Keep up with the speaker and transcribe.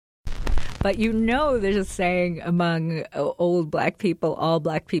But you know there's a saying among old black people, all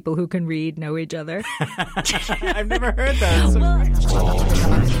black people who can read know each other. I've never heard that.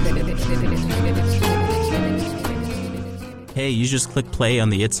 Hey, you just click play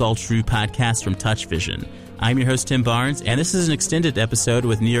on the It's All True podcast from Touch Vision. I'm your host, Tim Barnes, and this is an extended episode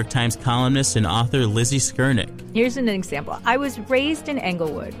with New York Times columnist and author Lizzie Skurnick. Here's an example. I was raised in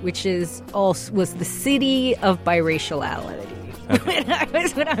Englewood, which was the city of biraciality. Okay.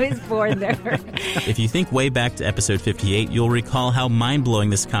 when I was born there. If you think way back to episode 58, you'll recall how mind-blowing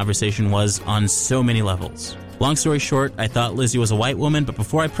this conversation was on so many levels. Long story short, I thought Lizzie was a white woman, but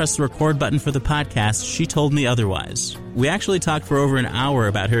before I pressed the record button for the podcast, she told me otherwise. We actually talked for over an hour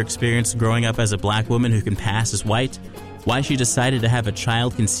about her experience growing up as a black woman who can pass as white, why she decided to have a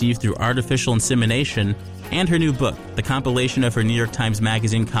child conceived through artificial insemination, and her new book, the compilation of her New York Times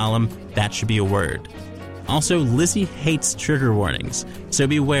Magazine column, That Should Be a Word. Also, Lizzie hates trigger warnings, so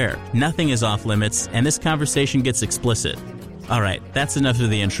beware, nothing is off limits, and this conversation gets explicit. All right, that's enough of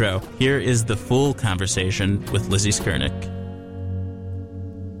the intro. Here is the full conversation with Lizzie Skurnick.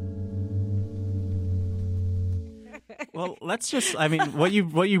 Well, what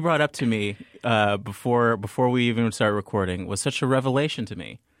you brought up to me before we even started recording was such a revelation to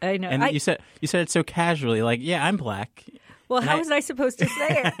me. I know. And you said it so casually, like, yeah, I'm black. Well, how was I supposed to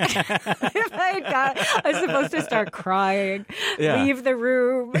say it? I was supposed to start crying, leave the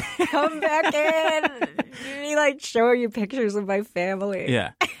room, come back in, be like showing you pictures of my family.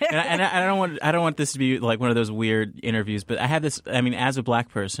 Yeah, and I don't want this to be like one of those weird interviews, but I have this. I mean, as a black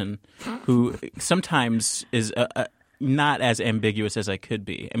person who sometimes is not as ambiguous as I could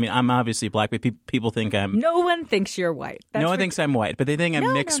be. I mean, I'm obviously black, but people think I'm... No one thinks you're white. No one thinks I'm white, but they think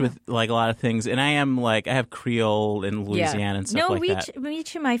I'm mixed with like a lot of things. And I am I have Creole in Louisiana and stuff like that. No, me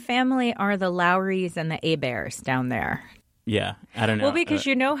too. My family are the Lowrys and the Abears down there. Yeah, I don't know. Well, because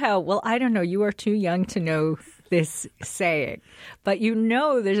you know how... Well, I don't know. You are too young to know this saying. But you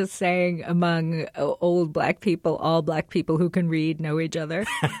know there's a saying among old black people, all black people who can read know each other.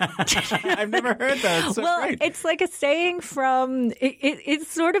 I've never heard that. It's so great. It's like a saying from it's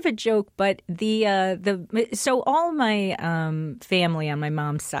sort of a joke, but so all my family on my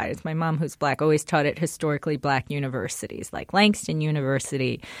mom's side, it's my mom who's black, always taught at historically black universities like Langston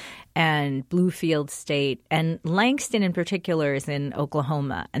University and Bluefield State, and Langston in particular is in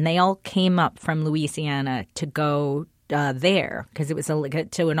Oklahoma, and they all came up from Louisiana to go there because it was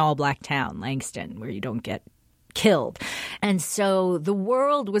to an all-black town, Langston, where you don't get killed. And so the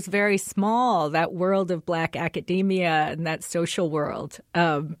world was very small, that world of black academia and that social world.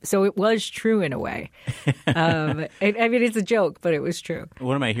 So it was true in a way. I mean, it's a joke, but it was true.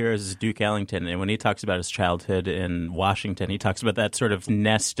 One of my heroes is Duke Ellington, and when he talks about his childhood in Washington, he talks about that sort of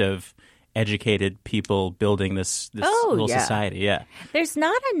nest of educated people building this little society. Yeah, there's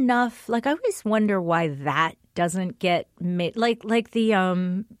not enough. Like, I always wonder why that doesn't get made. Like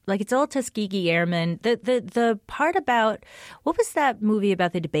it's all Tuskegee Airmen. The part about what was that movie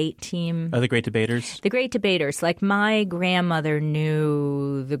about the debate team? Oh, The Great Debaters. The Great Debaters. Like, my grandmother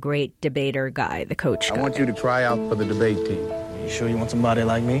knew the great debater guy, the coach guy. I want you to try out for the debate team. You sure you want somebody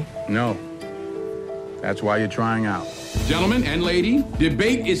like me? No. That's why you're trying out. Gentlemen and lady,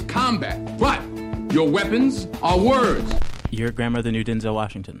 debate is combat, but your weapons are words. Your grandmother knew Denzel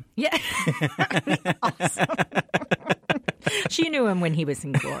Washington. Yeah. Awesome. She knew him when he was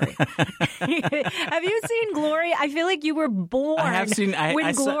in Glory. Have you seen Glory? I feel like you were born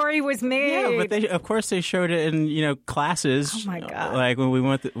when Glory was made. Yeah, but of course they showed it in classes. Oh my God! Like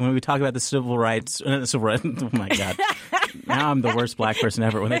when we talk about the civil rights. Oh my God! Now I'm the worst black person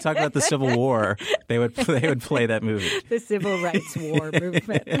ever. When they talk about the Civil War, they would play that movie. The Civil Rights War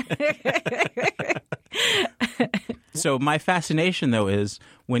movement. So my fascination, though, is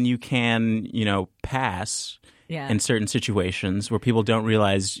when you can, pass in certain situations where people don't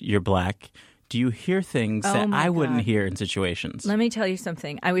realize you're black. Do you hear things that I wouldn't hear in situations? Let me tell you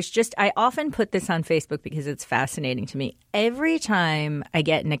something. I often put this on Facebook because it's fascinating to me. Every time I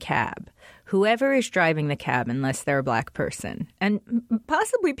get in a cab, whoever is driving the cab, unless they're a black person, and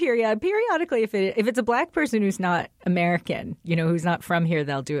possibly periodically if it's a black person who's not American, who's not from here,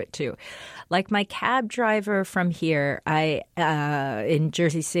 they'll do it too. Like my cab driver from here, in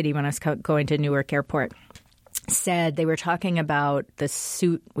Jersey City when I was going to Newark Airport, said they were talking about the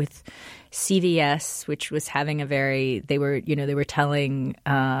suit with CVS, which was having they were telling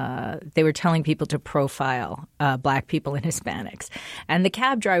people to profile black people and Hispanics. And the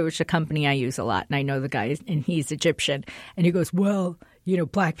cab driver, which is a company I use a lot, and I know the guy, and he's Egyptian, and he goes, well,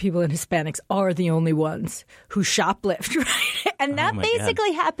 black people and Hispanics are the only ones who shoplift, right? And that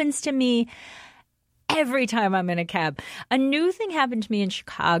basically happens to me every time I'm in a cab. A new thing happened to me in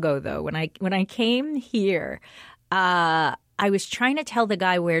Chicago, though. When I came here, I was trying to tell the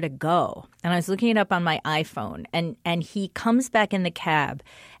guy where to go, and I was looking it up on my iPhone, and he comes back in the cab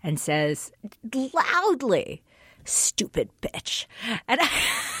and says loudly, "Stupid bitch," and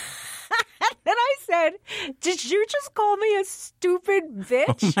then I said, "Did you just call me a stupid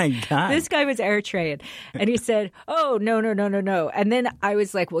bitch?" Oh, my God. This guy was Eritrean. And he said, "Oh, no. And then I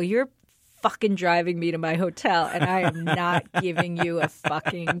was like, well, you're fucking driving me to my hotel, and I am not giving you a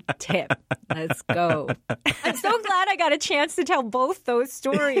fucking tip. Let's go." I'm so glad I got a chance to tell both those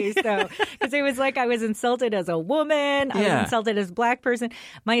stories, though, because it was like I was insulted as a woman. I was insulted as a Black person.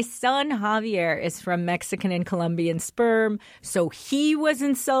 My son, Javier, is from Mexican and Colombian sperm, so he was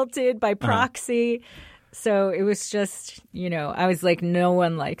insulted by proxy. So it was just, I was like, no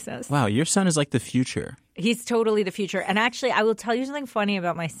one likes us. Wow, your son is like the future. He's totally the future. And actually, I will tell you something funny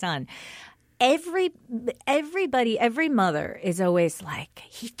about my son. Everybody, every mother is always like,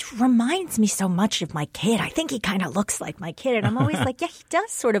 he reminds me so much of my kid. I think he kind of looks like my kid. And I'm always like, yeah, he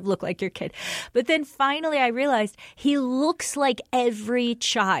does sort of look like your kid. But then finally I realized he looks like every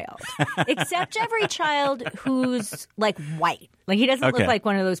child, except every child who's like white. Like he doesn't look like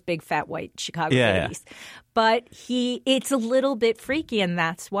one of those big fat white Chicago babies. Yeah. But it's a little bit freaky, and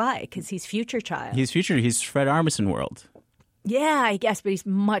that's why, because he's future child. He's future. He's Fred Armisen world. Yeah, I guess, but he's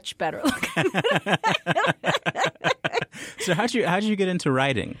much better looking. So how'd you get into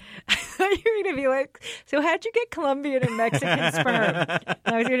writing? You're going to be like, so how'd you get Colombian and Mexican sperm? And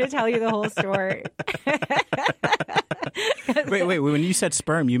I was going to tell you the whole story. Wait. When you said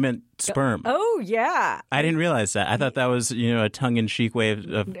sperm, you meant sperm. Oh, yeah. I didn't realize that. I thought that was, a tongue-in-cheek way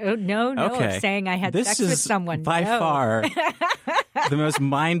of... No, of saying I had sex with someone. By far the most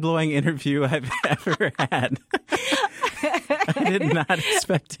mind-blowing interview I've ever had. I did not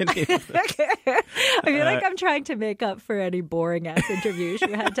expect any of this. I feel like I'm trying to make up for any boring-ass interviews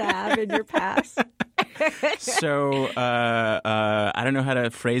you had to have in your past. So I don't know how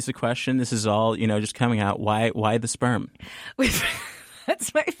to phrase the question. This is all, just coming out. Why the sperm?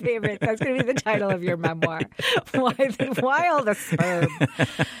 That's my favorite. That's going to be the title of your memoir. Why all the sperm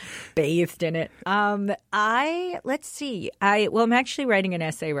bathed in it? Let's see. I'm actually writing an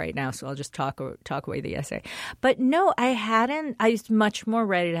essay right now, so I'll just talk away the essay. But no, I was much more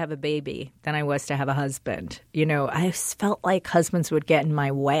ready to have a baby than I was to have a husband. I felt like husbands would get in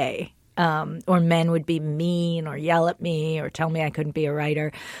my way. Or men would be mean or yell at me or tell me I couldn't be a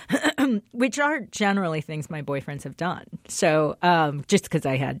writer, which are generally things my boyfriends have done. So just because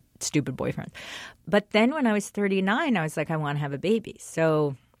I had stupid boyfriends. But then when I was 39, I was like, I want to have a baby.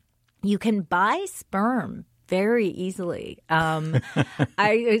 So you can buy sperm very easily.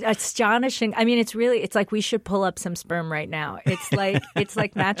 Astonishing. I mean, it's like we should pull up some sperm right now. It's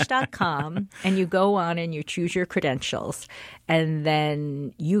like Match.com, and you go on and you choose your credentials, and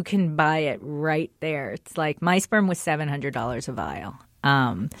then you can buy it right there. It's like my sperm was $700 a vial.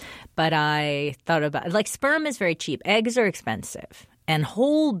 But I thought about like sperm is very cheap. Eggs are expensive, and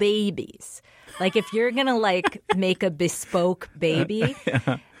whole babies. Like if you're gonna make a bespoke baby,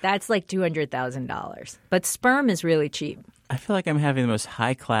 that's like $200,000. But sperm is really cheap. I feel like I'm having the most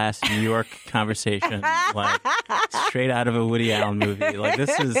high-class New York conversation, like straight out of a Woody Allen movie. Like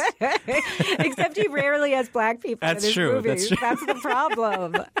this is, except he rarely has black people in his movies. That's the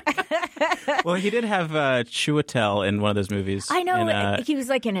problem. Well, he did have Chiwetel in one of those movies. I know. He was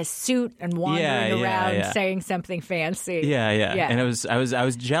like in a suit and wandering around saying something fancy. Yeah. And I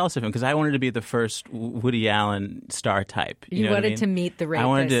was jealous of him because I wanted to be the first Woody Allen star type. You know wanted to meet the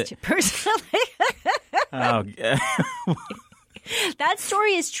rapist personally. Oh, that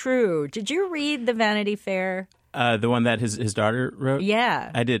story is true. Did you read the Vanity Fair? The one that his daughter wrote?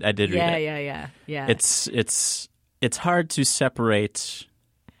 Yeah. I did read it. Yeah. It's hard to separate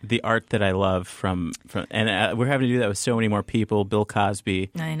the art that I love from and we're having to do that with so many more people. Bill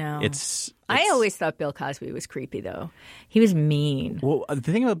Cosby. I know. I always thought Bill Cosby was creepy, though. He was mean. Well,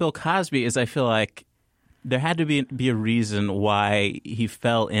 the thing about Bill Cosby is I feel like there had to be a reason why he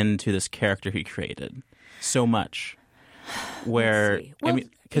fell into this character he created so much. Where I mean,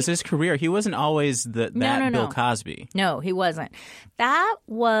 because his career, he wasn't always that Bill Cosby. No, he wasn't.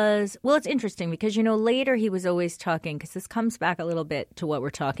 It's interesting because later he was always talking, because this comes back a little bit to what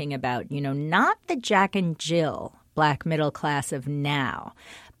we're talking about. Not the Jack and Jill black middle class of now,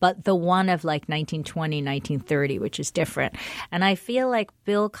 but the one of like 1920, 1930, which is different. And I feel like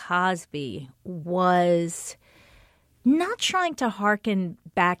Bill Cosby was not trying to hearken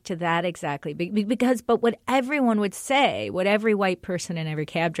back to that exactly, but what everyone would say, what every white person and every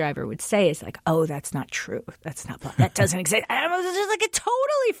cab driver would say is like, oh, that's not true. That's not, that doesn't exist. And I was just like, it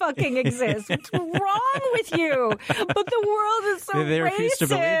totally fucking exists. What's wrong with you? But the world is so they refuse to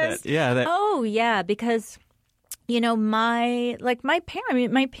believe it. Yeah. Oh, yeah, because... my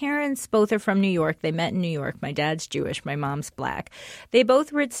parents both are from New York. They met in New York. My dad's Jewish. My mom's black. They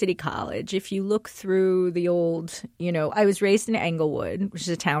both were at City College. If you look through the old, I was raised in Englewood, which is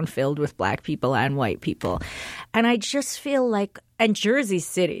a town filled with black people and white people. And I just feel like, and Jersey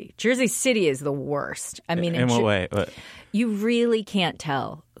City is the worst. I mean, in what way? You really can't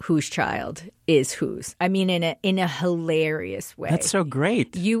tell whose child is whose. I mean, in a hilarious way. That's so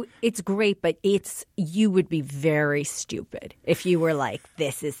great. It's great, but you would be very stupid if you were like,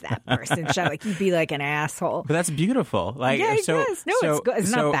 this is that person's child. Like, you'd be like an asshole. But that's beautiful. Like, yeah, yes. No, it's good.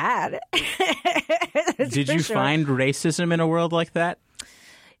 It's not bad. Did you find racism in a world like that?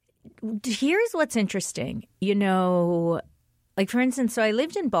 Here's what's interesting. Like, for instance, so I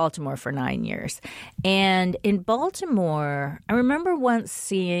lived in Baltimore for 9 years. And in Baltimore, I remember once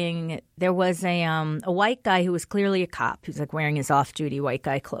seeing there was a white guy who was clearly a cop. He was like wearing his off-duty white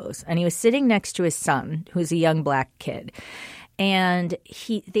guy clothes. And he was sitting next to his son, who's a young black kid. And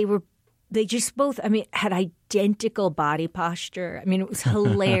they just both, had identical body posture. I mean, it was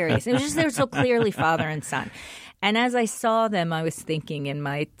hilarious. It was just, they were so clearly father and son. And as I saw them, I was thinking in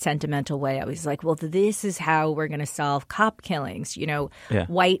my sentimental way, I was like, well, this is how we're going to solve cop killings.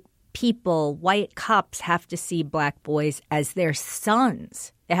 White people, white cops have to see black boys as their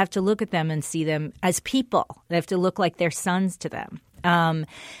sons. They have to look at them and see them as people. They have to look like they're sons to them.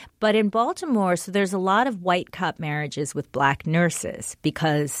 But in Baltimore, so there's a lot of white cop marriages with black nurses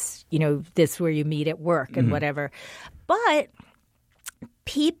because, this is where you meet at work and whatever. But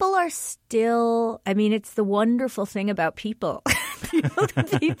people are still, it's the wonderful thing about people.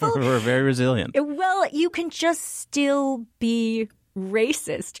 people We're very resilient. Well, you can just still be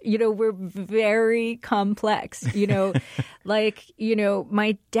racist. We're very complex.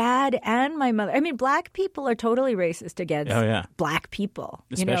 My dad and my mother. Black people are totally racist against black people.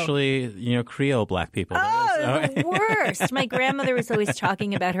 Especially, Creole black people. The worst. My grandmother was always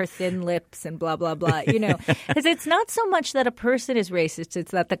talking about her thin lips and blah, blah, blah. Because it's not so much that a person is racist,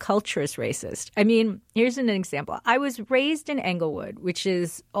 it's that the culture is racist. Here's an example. I was raised in Englewood, which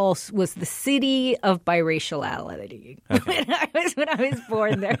was the city of biraciality. Okay. when I was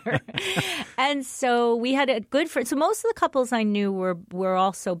born there. And so we had a good friend. So most of the couples I knew were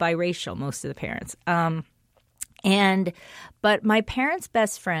also biracial, most of the parents. But my parents'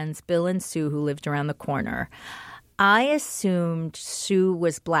 best friends, Bill and Sue, who lived around the corner, I assumed Sue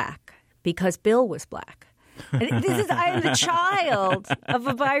was black because Bill was black. I am the child of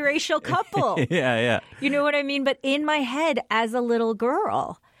a biracial couple. Yeah. You know what I mean? But in my head, as a little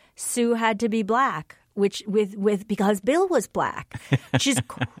girl, Sue had to be black. Because Bill was black, which is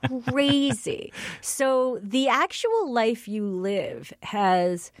crazy. So the actual life you live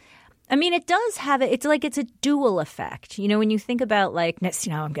has, it does have it's like it's a dual effect. When you think about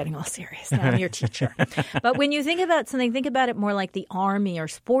I'm getting all serious. Now I'm your teacher. But when you think about something, think about it more like the army or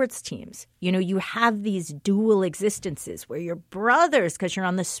sports teams. You have these dual existences where you're brothers because you're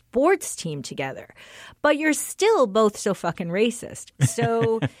on the sports team together, but you're still both so fucking racist.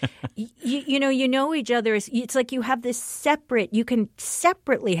 So, you know each other. It's like you have you can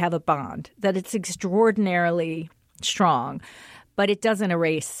separately have a bond that it's extraordinarily strong, but it doesn't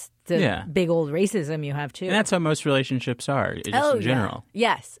erase the big old racism you have too. And that's how most relationships are, just in general.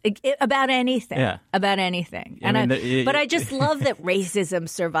 Yeah. Yes, about anything. Yeah. About anything. But I just love that racism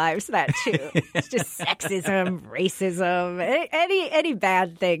survives that too. It's just sexism, racism, any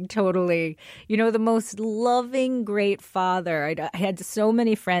bad thing. Totally. The most loving, great father. I had so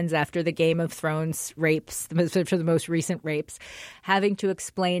many friends after the Game of Thrones rapes, for the most recent rapes, having to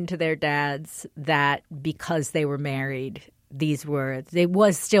explain to their dads that because they were married, they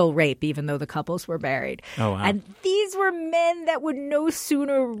was still rape, even though the couples were married. Oh, wow. And these were men that would no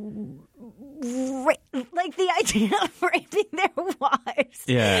sooner the idea of raping their wives.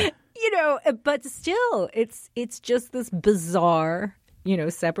 Yeah. But still, it's just this bizarre,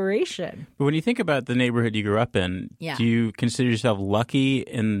 separation. But when you think about the neighborhood you grew up in, do you consider yourself lucky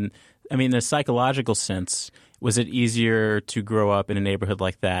in the psychological sense? Was it easier to grow up in a neighborhood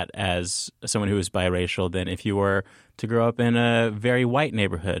like that as someone who was biracial than if you were to grow up in a very white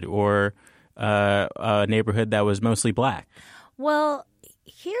neighborhood or a neighborhood that was mostly black? Well,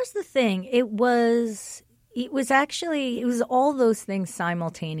 here's the thing. It was all those things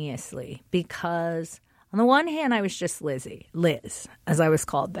simultaneously because On the one hand, I was just Lizzie, Liz, as I was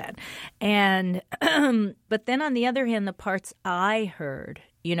called then. And but then on the other hand, the parts I heard,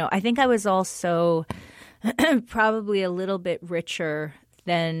 I think I was also probably a little bit richer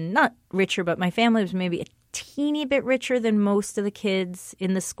than, not richer, but my family was maybe a teeny bit richer than most of the kids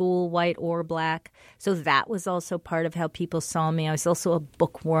in the school, white or black. So that was also part of how people saw me. I was also a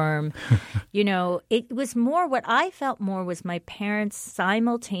bookworm. It was more, what I felt more was my parents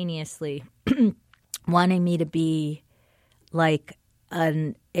simultaneously wanting me to be like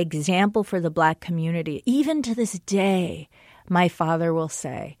an example for the black community. Even to this day, my father will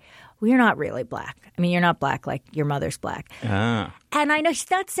say, well, you're not really black. I mean, you're not black like your mother's black. And I know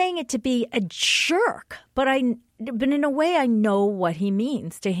he's not saying it to be a jerk, but in a way I know what he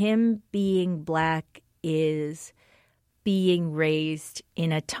means. To him, being black is being raised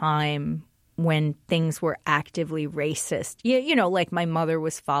in a time when things were actively racist. Like my mother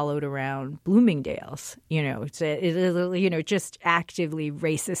was followed around Bloomingdale's, just actively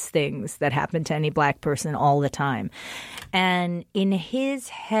racist things that happened to any black person all the time. And in his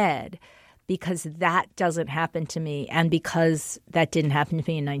head, because that doesn't happen to me, and because that didn't happen to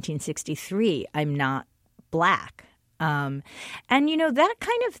me in 1963, I'm not black. And that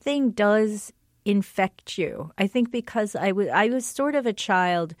kind of thing does infect you. I think because I was sort of a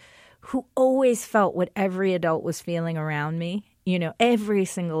child who always felt what every adult was feeling around me, every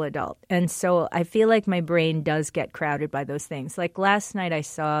single adult. And so I feel like my brain does get crowded by those things. Like last night I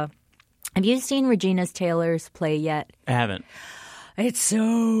saw, have you seen Regina Taylor's play yet? I haven't. It's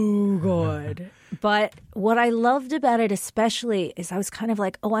so good. But what I loved about it especially is I was kind of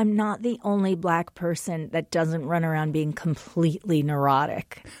like, oh, I'm not the only black person that doesn't run around being completely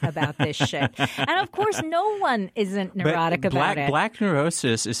neurotic about this shit. And of course, no one isn't neurotic about it. Black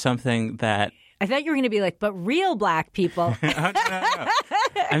neurosis is something that I thought you were going to be like, but real black people. No.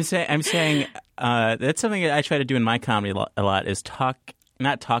 I'm saying that's something that I try to do in my comedy a lot is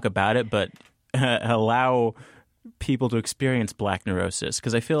not talk about it, but allow people to experience black neurosis,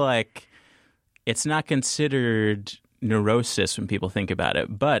 because I feel like it's not considered neurosis when people think about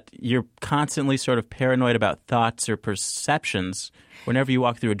it, but you're constantly sort of paranoid about thoughts or perceptions whenever you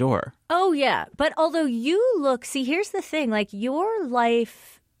walk through a door. Oh, yeah. But although here's the thing, like your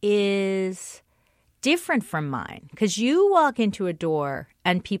life is different from mine, because you walk into a door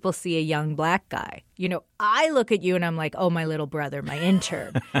and people see a young black guy. I look at you and I'm like, oh, my little brother, my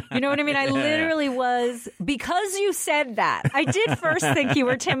intern. You know what I mean? I literally was, because you said that. I did first think you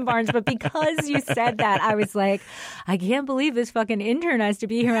were Tim Barnes, but because you said that, I was like, I can't believe this fucking intern has to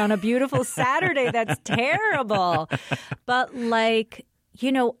be here on a beautiful Saturday. That's terrible. But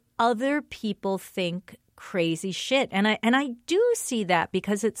other people think crazy shit. And I do see that,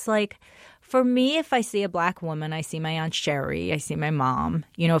 because it's like, for me, if I see a black woman, I see my Aunt Sherry, I see my mom.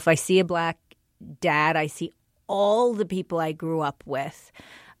 If I see a black dad, I see all the people I grew up with.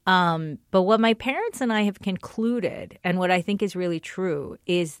 But what my parents and I have concluded, and what I think is really true,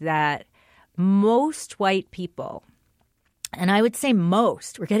 is that most white people, and I would say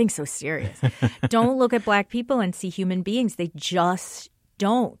most, we're getting so serious, don't look at black people and see human beings. They just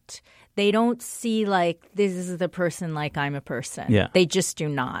don't. They don't see like, this is the person like I'm a person. Yeah. They just do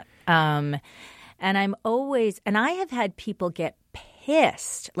not. And I have had people get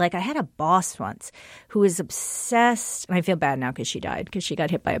pissed. Like I had a boss once who was obsessed, and I feel bad now because she died, because she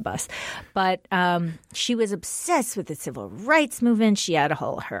got hit by a bus. But she was obsessed with the civil rights movement. She had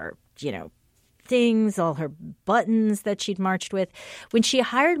all her, things, all her buttons that she'd marched with. When she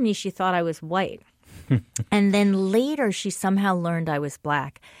hired me, she thought I was white. And then later she somehow learned I was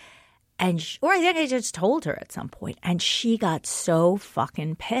black. Or I think I just told her at some point, and she got so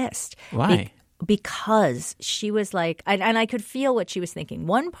fucking pissed. Why? Because she was like, and I could feel what she was thinking.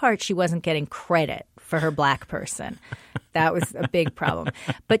 One part, she wasn't getting credit for her black person. That was a big problem.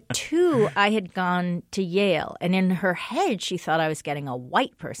 But two, I had gone to Yale, and in her head, she thought I was getting a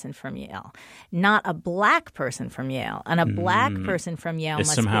white person from Yale, not a black person from Yale. And a black person from Yale is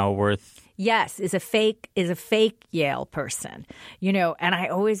must somehow worth. Yes, is a fake Yale person, and I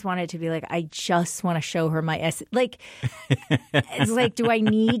always wanted to be like, I just want to show her my it's like, do I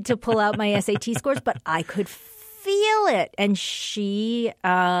need to pull out my SAT scores? But I could feel it. And she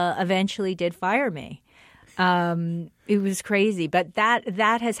eventually did fire me. It was crazy. But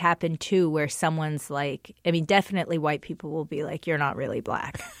that has happened too, where someone's like, I mean, definitely white people will be like, you're not really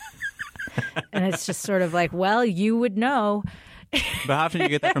black. And it's just sort of like, well, you would know. But how often do you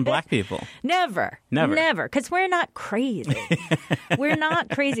get that from black people? Never. Because we're not crazy. We're not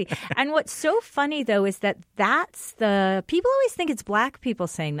crazy. And what's so funny, though, is that people always think it's black people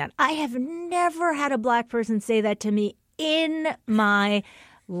saying that. I have never had a black person say that to me in my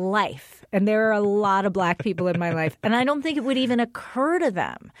life. And there are a lot of black people in my life. And I don't think it would even occur to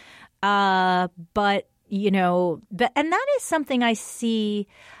them. But, and that is something I see.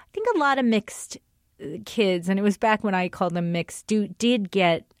 I think a lot of mixed kids, and it was back when I called them mixed, did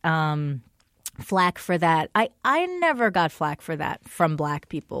get flack for that. I never got flack for that from black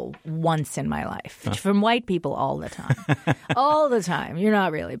people once in my life. From white people all the time. All the time. You're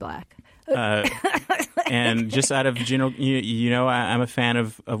not really black. And just out of general, I'm a fan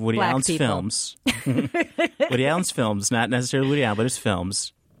of Woody Black Allen's people. films. Woody Allen's films, not necessarily Woody Allen, but his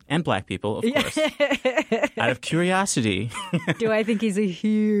films. And black people, of course. Out of curiosity. Do I think he's a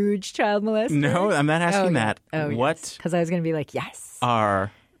huge child molester? No, I'm not asking that. What Because I was going to be like, yes.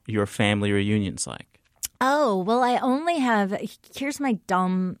 are your family reunions like? Oh, well, I only have – here's my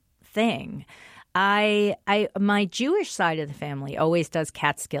dumb thing. My Jewish side of the family always does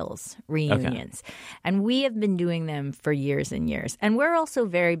Catskills reunions. Okay. And we have been doing them for years and years. And we're also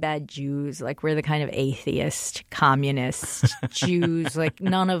very bad Jews. Like, we're the kind of atheist, communist Jews. Like,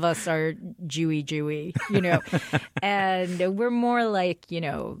 none of us are Jewy, And we're more like,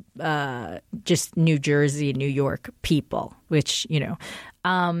 just New Jersey, New York people, which,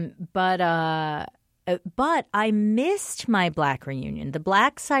 But I missed my black reunion. The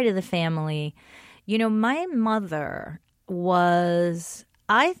black side of the family, my mother was,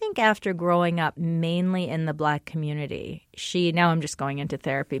 I think after growing up mainly in the black community, now I'm just going into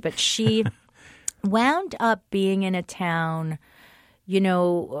therapy, but she wound up being in a town,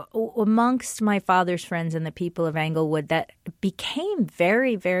 amongst my father's friends and the people of Englewood that became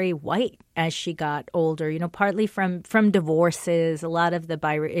very, very white as she got older, partly from divorces. A lot of the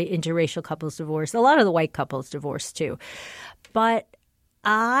interracial couples divorced. A lot of the white couples divorced too. But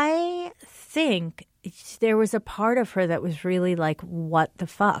I think there was a part of her that was really like, what the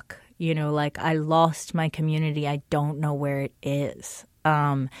fuck? Like, I lost my community. I don't know where it is.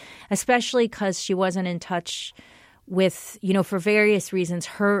 Especially because she wasn't in touch with, for various reasons,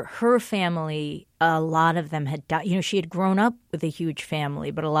 her family, a lot of them had died. She had grown up with a huge family,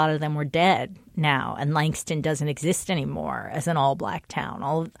 but a lot of them were dead now. And Langston doesn't exist anymore as an all-black town.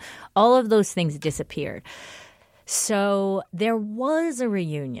 All of those things disappeared. So there was a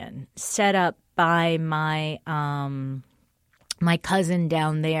reunion set up by my cousin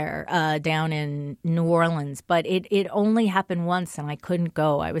down there, down in New Orleans. But it only happened once, and I couldn't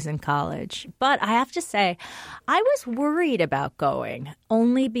go. I was in college. But I have to say, I was worried about going,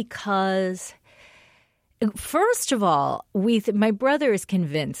 only because, first of all, my brother is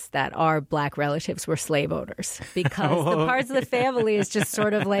convinced that our black relatives were slave owners because the parts of the family is just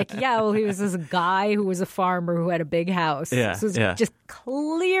sort of like, he was this guy who was a farmer who had a big house. Yeah, so it was just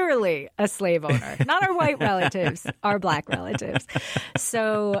clearly a slave owner. Not our white relatives, our black relatives.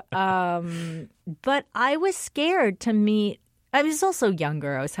 So, but I was scared to meet. I was also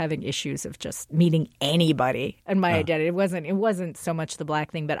younger. I was having issues of just meeting anybody and my identity. It wasn't so much the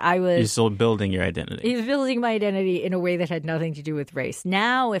black thing, but I was... You're still building your identity. I was building my identity in a way that had nothing to do with race.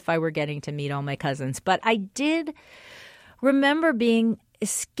 Now, if I were getting to meet all my cousins. But I did remember being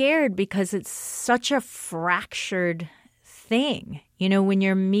scared because it's such a fractured thing. When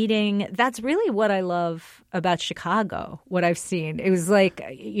you're meeting, that's really what I love about Chicago, what I've seen. It was like,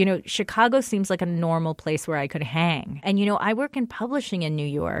 Chicago seems like a normal place where I could hang. And, I work in publishing in New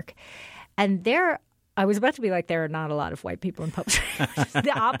York, and I was about to be like, there are not a lot of white people in publishing.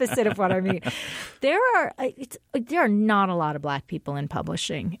 The opposite of what I mean. There are not a lot of black people in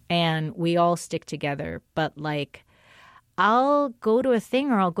publishing, and we all stick together. But like, I'll go to a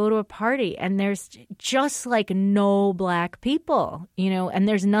thing or I'll go to a party and there's just like no black people, and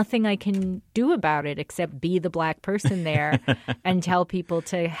there's nothing I can do about it except be the black person there and tell people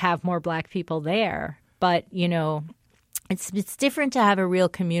to have more black people there. But, it's different to have a real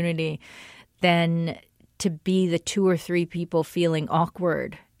community than to be the 2 or 3 people feeling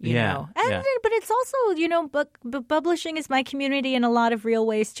awkward. You know. And, but it's also, but publishing is my community in a lot of real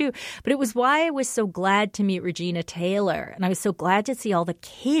ways too. But it was why I was so glad to meet Regina Taylor. And I was so glad to see all the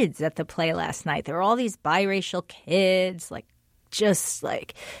kids at the play last night. There were all these biracial kids, just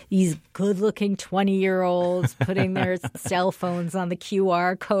like these good-looking 20-year-olds putting their cell phones on the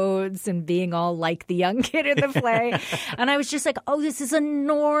QR codes and being all like the young kid in the play. And I was just like, oh, this is a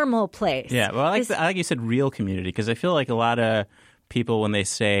normal place. Yeah, well, I like you said real community, because I feel like a lot of people, when they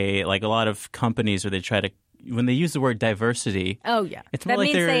say, like a lot of companies, or they try to, when they use the word diversity. Oh, yeah. It's more that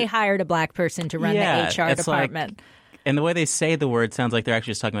means they hired a black person to run the HR department. And the way they say the word sounds like they're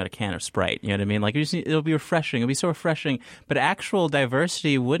actually just talking about a can of Sprite. You know what I mean? Like, it'll be refreshing. It'll be so refreshing. But actual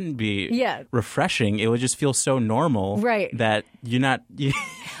diversity wouldn't be refreshing. It would just feel so normal that you're not...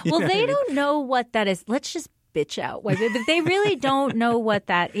 Well, they don't know what that is. Let's just bitch out white people, but they really don't know what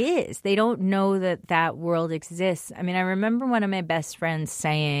that is. They don't know that that world exists. I mean, I remember one of my best friends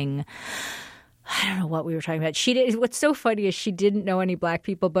saying, I don't know what we were talking about. What's so funny is she didn't know any black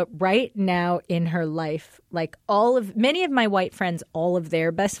people, but right now in her life, like many of my white friends, all of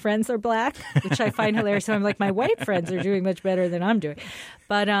their best friends are black, which I find hilarious. So I'm like, my white friends are doing much better than I'm doing.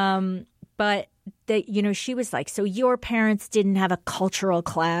 But she was like, so your parents didn't have a cultural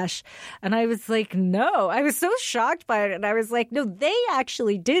clash? And I was like, no. I was so shocked by it. And I was like, no, they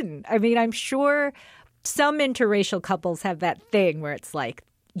actually didn't. I mean, I'm sure some interracial couples have that thing where it's like,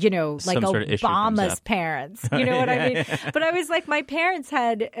 like Obama's parents. You know what I mean? But I was like, my parents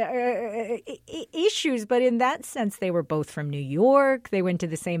had issues, but in that sense, they were both from New York. They went to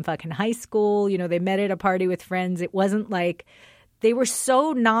the same fucking high school. They met at a party with friends. It wasn't like they were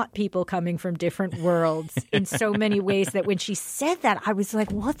so not people coming from different worlds in so many ways that when she said that, I was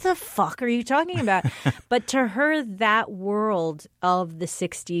like, what the fuck are you talking about? But to her, that world of the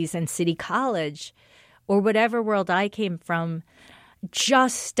 60s and City College or whatever world I came from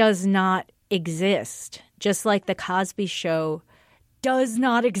just does not exist. Just like the Cosby Show does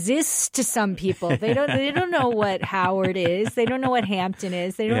not exist to some people. They don't know what Howard is. They don't know what Hampton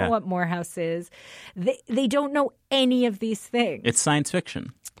is. They don't know what Morehouse is. They don't know any of these things. It's science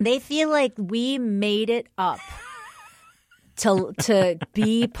fiction. They feel like we made it up to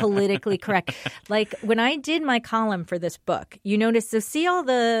be politically correct. Like when I did my column for this book, you notice, so see all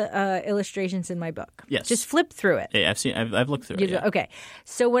the illustrations in my book? Yes. Just flip through it. Yeah, I've looked through it. Yeah. Okay.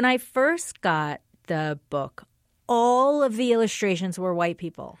 So when I first got the book, all of the illustrations were white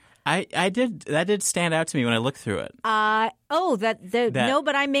people. That did stand out to me when I looked through it. No,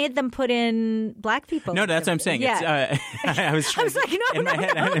 but I made them put in black people. No, that's what I'm saying. Yeah. I was like, no,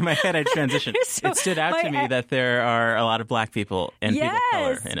 in my head, I transitioned. So it stood out to me that there are a lot of black people and people of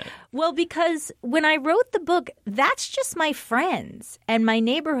color in it. Well, because when I wrote the book, that's just my friends and my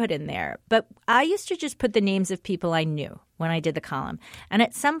neighborhood in there. But I used to just put the names of people I knew when I did the column. And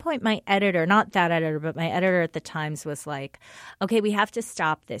at some point, my editor, not that editor, but my editor at the Times was like, okay, we have to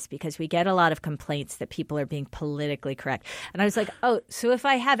stop this because we get a lot of complaints that people are being politically correct. And I was like, oh, so if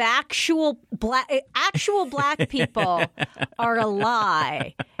I have actual black people are a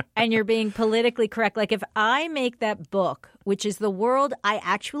lie and you're being politically correct, like if I make that book, which is the world I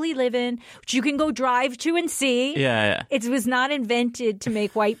actually live in, which you can go drive to and see. Yeah. It was not invented to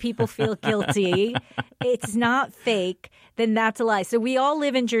make white people feel guilty. It's not fake. Then that's a lie. So we all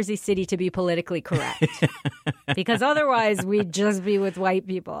live in Jersey City to be politically correct. Because otherwise we'd just be with white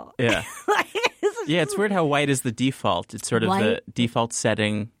people. Yeah. Yeah, it's weird how white is the default. It's sort of the default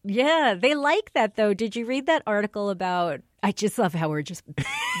setting. Yeah, they like that, though. Did you read that article about – I just love how we're just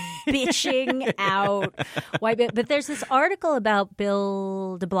bitching out white – but there's this article about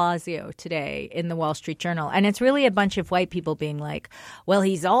Bill de Blasio today in the Wall Street Journal, and it's really a bunch of white people being like, well,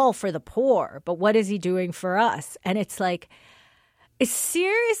 he's all for the poor, but what is he doing for us? And it's like –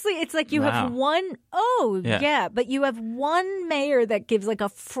 seriously, it's like you have one but you have one mayor that gives like a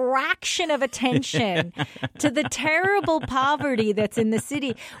fraction of attention to the terrible poverty that's in the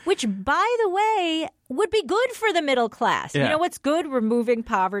city, which, by the way, would be good for the middle class. Yeah. You know what's good? Removing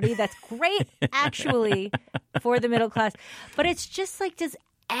poverty. That's great, actually, for the middle class. But it's just like, does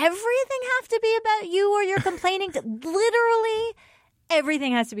everything have to be about you or you're complaining? Literally,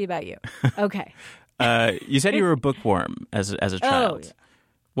 everything has to be about you. Okay. You said you were a bookworm as a child. Yeah.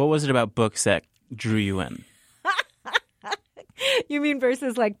 What was it about books that drew you in? You mean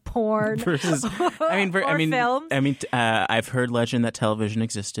versus like porn? Versus, film? I've heard legend that television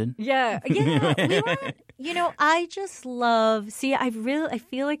existed. Yeah. We were, I just love. See, I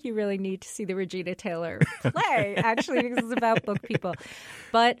feel like you really need to see the Regina Taylor play, actually, because it's about book people.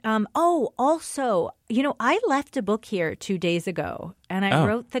 But also, I left a book here 2 days ago, and I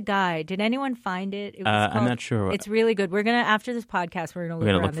wrote the guide. Did anyone find it? It was I'm not sure. It's really good. We're gonna, after this podcast, we're gonna look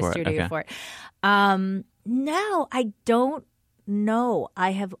around the studio for it. No, I don't know.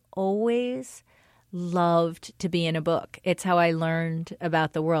 I have always loved to be in a book. It's how I learned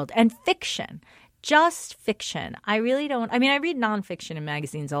about the world. And fiction. Just fiction. I really don't. I mean, I read nonfiction in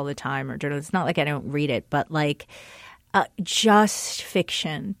magazines all the time or journals. It's not like I don't read it, but like just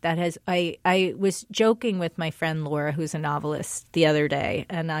fiction that has. I was joking with my friend Laura, who's a novelist, the other day,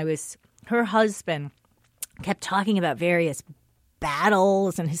 and her husband kept talking about various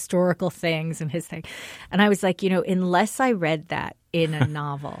battles and historical things and his thing. And I was like, unless I read that in a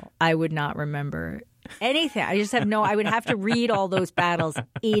novel, I would not remember anything. I just I would have to read all those battles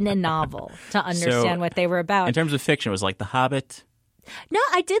in a novel to understand what they were about. In terms of fiction, it was like The Hobbit? No,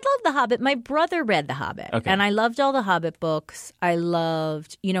 I did love The Hobbit. My brother read The Hobbit. Okay. And I loved all the Hobbit books. I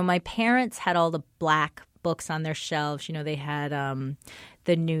loved, my parents had all the black books on their shelves. They had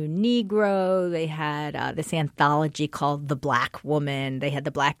The New Negro. They had this anthology called The Black Woman. They had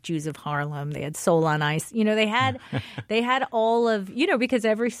The Black Jews of Harlem. They had Soul on Ice. They had all of, because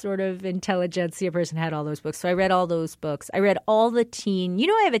every sort of intelligentsia person had all those books. So I read all those books. I read all the teen,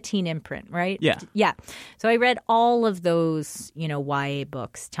 I have a teen imprint, right? Yeah. Yeah. So I read all of those, YA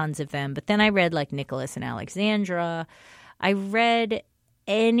books, tons of them. But then I read like Nicholas and Alexandra. I read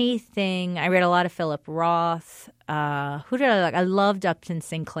anything. I read a lot of Philip Roth. Who did I like? I loved Upton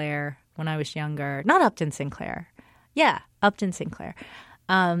Sinclair when I was younger. Not Upton Sinclair. Yeah, Upton Sinclair.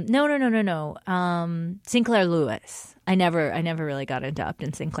 No. Sinclair Lewis. I never really got into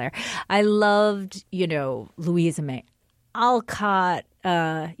Upton Sinclair. I loved, Louisa May Alcott.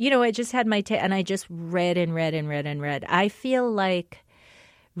 I just had my and I just read and read and read and read. I feel like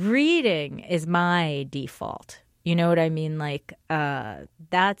reading is my default. You know what I mean? Like,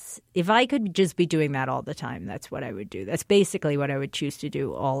 that's if I could just be doing that all the time, that's what I would do. That's basically what I would choose to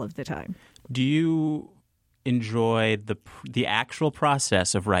do all of the time. Do you enjoy the actual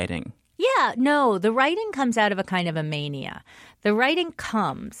process of writing? Yeah, no, the writing comes out of a kind of a mania. The writing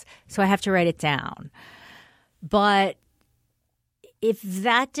comes, so I have to write it down. But if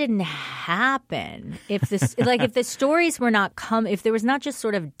that didn't happen, if the stories were not if there was not just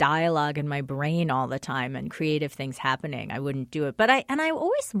sort of dialogue in my brain all the time and creative things happening, I wouldn't do it. But I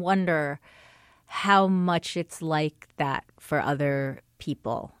always wonder how much it's like that for other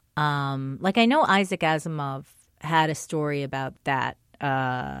people. I know Isaac Asimov had a story about that,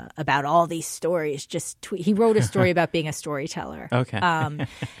 about all these stories. He wrote a story about being a storyteller. Okay.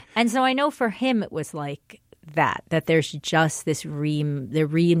 And so I know for him it was like that there's just the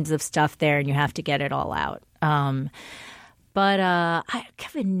reams of stuff there and you have to get it all out. But I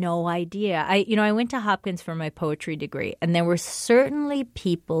have no idea. I went to Hopkins for my poetry degree, and there were certainly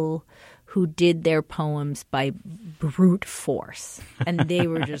people who did their poems by brute force, and they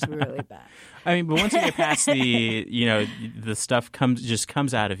were just really bad. I mean, but once you get past the stuff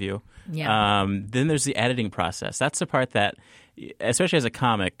comes out of you. Yeah. Then there's the editing process. That's the part that, especially as a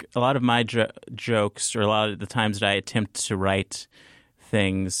comic, a lot of my jokes, or a lot of the times that I attempt to write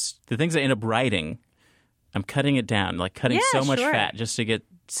things, the things I end up writing, I'm cutting it down, like cutting so much fat just to get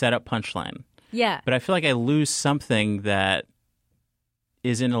set up punchline. Yeah. But I feel like I lose something that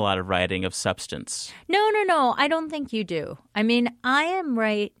is in a lot of writing of substance. No. I don't think you do. I mean, I am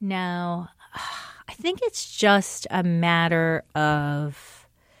right now. I think it's just a matter of,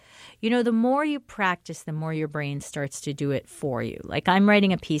 the more you practice, the more your brain starts to do it for you. Like, I'm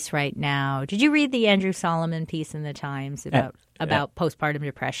writing a piece right now. Did you read the Andrew Solomon piece in the Times about postpartum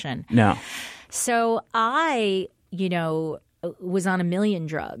depression? No. So I, was on 1 million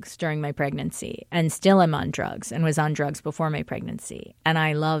drugs during my pregnancy, and still am on drugs, and was on drugs before my pregnancy, and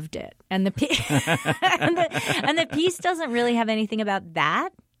I loved it. And the and the piece doesn't really have anything about that,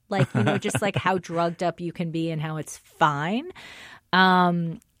 like just like how drugged up you can be and how it's fine.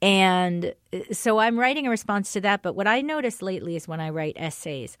 And so I'm writing a response to that. But what I noticed lately is when I write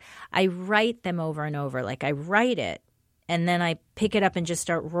essays, I write them over and over. Like, I write it, and then I pick it up and just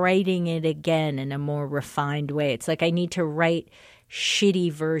start writing it again in a more refined way. It's like I need to write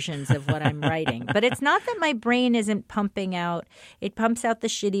shitty versions of what I'm writing. But it's not that my brain isn't pumping out. It pumps out the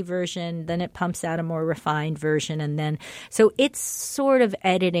shitty version, then it pumps out a more refined version. And then so it's sort of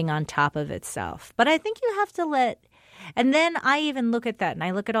editing on top of itself. But I think you have to and then I even look at that, and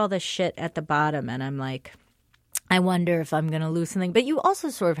I look at all the shit at the bottom, and I'm like, I wonder if I'm going to lose something. But you also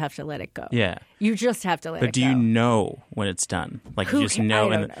sort of have to let it go. Yeah. You just have to let it go. But do you know when it's done? Like, you just know.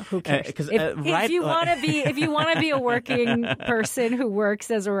 I don't know. Who cares? If you want to be a working person who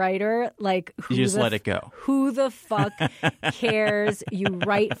works as a writer, like, you just let it go. Who the fuck cares? You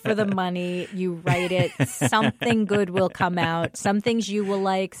write for the money. You write it. Something good will come out. Some things you will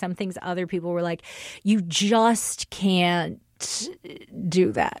like. Some things other people will like. You just can't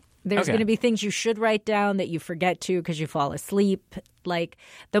do that. There's going to be things you should write down that you forget to because you fall asleep. Like,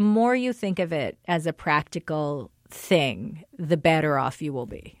 the more you think of it as a practical thing, the better off you will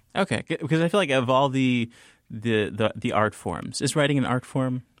be. Okay, because I feel like of all the art forms, is writing an art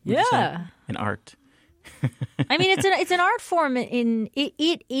form? Yeah, an art. I mean, it's an art form.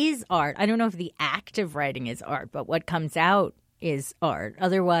 It is art. I don't know if the act of writing is art, but what comes out is art.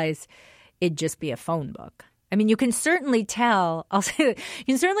 Otherwise, it'd just be a phone book. I mean, you can certainly tell. I'll say that, you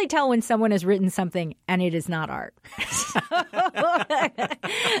can certainly tell when someone has written something and it is not art.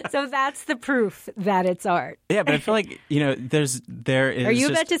 So that's the proof that it's art. Yeah, but I feel like there is. Are you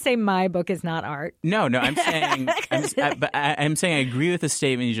about to say my book is not art? No. I'm saying. I'm saying I agree with the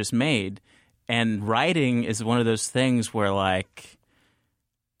statement you just made. And writing is one of those things where, like,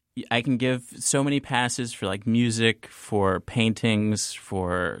 I can give so many passes for like music, for paintings,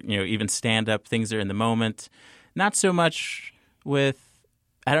 for, even stand-up, things that are in the moment. Not so much with,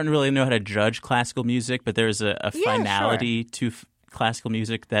 I don't really know how to judge classical music, but there's a finality to classical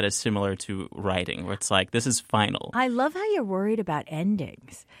music that is similar to writing, where it's like, this is final. I love how you're worried about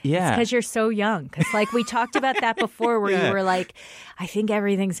endings. Yeah. Because you're so young. Because like we talked about that before where you were like, I think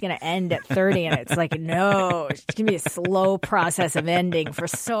everything's going to end at 30. And it's like, no, it's going to be a slow process of ending for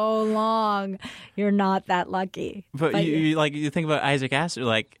so long. You're not that lucky. But you think about Isaac Asimov,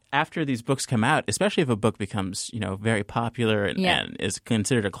 like after these books come out, especially if a book becomes, very popular and is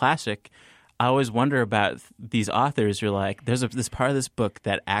considered a classic, I always wonder about these authors. You're like, there's this part of this book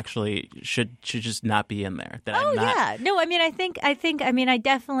that actually should just not be in there. Yeah. No, I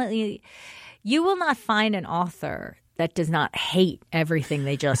definitely, you will not find an author that does not hate everything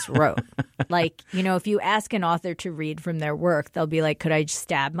they just wrote. Like, if you ask an author to read from their work, they'll be like, could I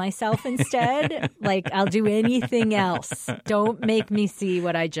stab myself instead? Like, I'll do anything else. Don't make me see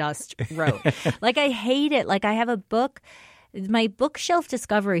what I just wrote. Like, I hate it. Like, I have a book. My bookshelf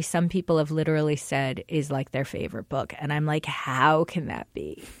discovery, some people have literally said, is like their favorite book. And I'm like, how can that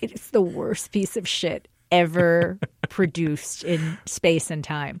be? It's the worst piece of shit ever produced in space and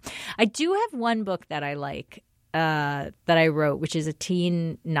time. I do have one book that I like that I wrote, which is a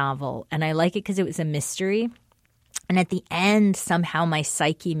teen novel. And I like it because it was a mystery. And at the end, somehow my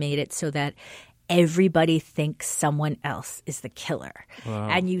psyche made it so that everybody thinks someone else is the killer. Wow.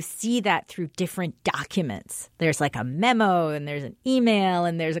 And you see that through different documents. There's like a memo and there's an email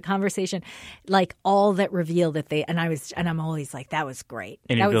and there's a conversation, like all that reveal that they, and I'm always like, that was great.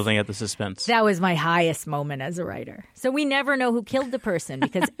 And you're building up the suspense. That was my highest moment as a writer. So we never know who killed the person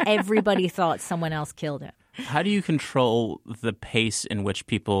because everybody thought someone else killed him. How do you control the pace in which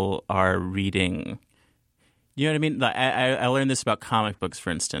people are reading? You know what I mean? I learned this about comic books, for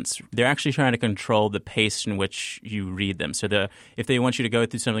instance. They're actually trying to control the pace in which you read them. So if they want you to go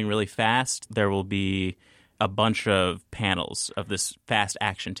through something really fast, there will be a bunch of panels of this fast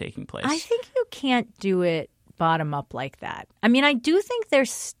action taking place. I think you can't do it bottom up like that. I mean, I do think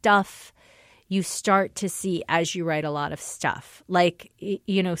there's stuff you start to see as you write a lot of stuff. Like,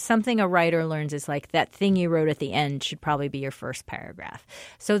 something a writer learns is like that thing you wrote at the end should probably be your first paragraph.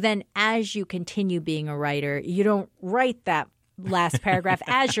 So then as you continue being a writer, you don't write that last paragraph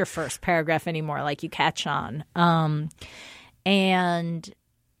as your first paragraph anymore. Like you catch on. But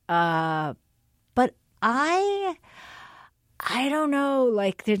I don't know,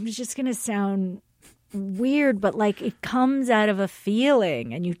 like it's just going to sound weird, but like it comes out of a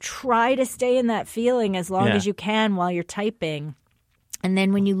feeling and you try to stay in that feeling as long as you can while you're typing. And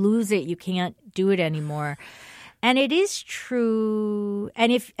then when you lose it, you can't do it anymore. And it is true.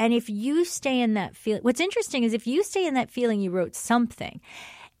 And if you stay in that feeling, what's interesting is if you stay in that feeling, you wrote something.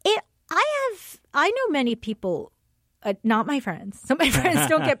 I know many people, not my friends. So my friends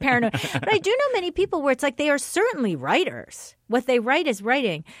don't get paranoid. But I do know many people where it's like they are certainly writers. What they write is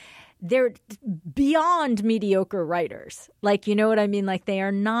writing. They're beyond mediocre writers. Like, you know what I mean? Like they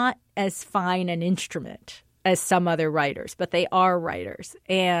are not as fine an instrument as some other writers, but they are writers.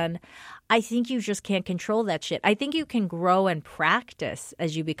 And I think you just can't control that shit. I think you can grow and practice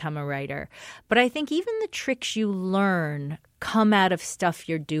as you become a writer. But I think even the tricks you learn come out of stuff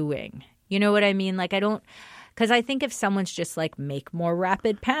you're doing. You know what I mean? Like because I think if someone's just like make more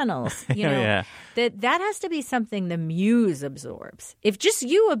rapid panels, that has to be something the muse absorbs. If just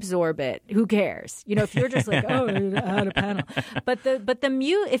you absorb it, who cares? If you're just like, oh, I had a panel. But the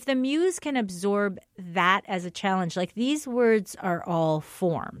muse, if the muse can absorb that as a challenge, like these words are all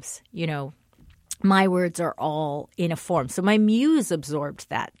forms. My words are all in a form. So my muse absorbed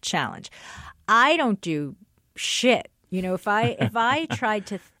that challenge. I don't do shit. If I tried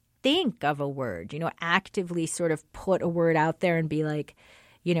to think of a word, actively sort of put a word out there and be like,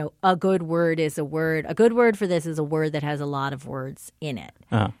 a good word is a word. A good word for this is a word that has a lot of words in it.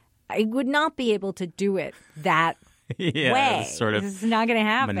 I would not be able to do it that way. Sort of it's not going to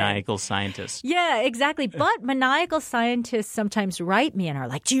happen. Maniacal scientist. Yeah, exactly. But maniacal scientists sometimes write me and are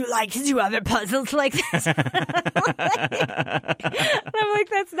like, do you like to do other puzzles like this? And I'm like,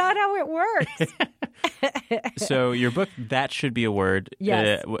 that's not how it works. So your book, That Should Be a Word,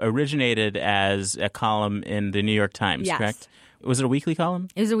 originated as a column in the New York Times, correct? Was it a weekly column?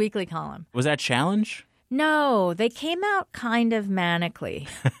 It was a weekly column. Was that a challenge? No, they came out kind of manically.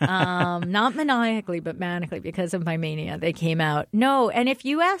 Not maniacally, but manically because of my mania. They came out. No, and if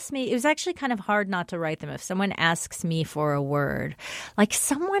you ask me, it was actually kind of hard not to write them. If someone asks me for a word, like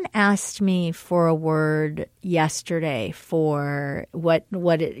someone asked me for a word yesterday for what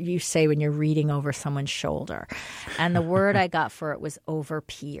you say when you're reading over someone's shoulder. And the word I got for it was over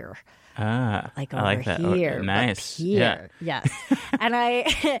peer. Like over I like that. Here, oh, nice. Here, yeah. Yes. And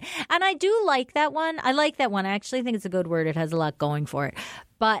I do like that one. I like that one. I actually think it's a good word. It has a lot going for it.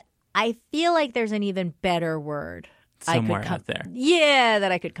 But I feel like there's an even better word somewhere out there. Yeah,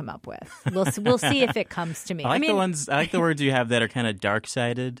 that I could come up with. We'll see if it comes to me. I like the words you have that are kind of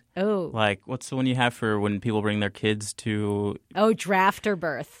dark-sided. Oh. Like, what's the one you have for when people bring their kids to... Oh, draft or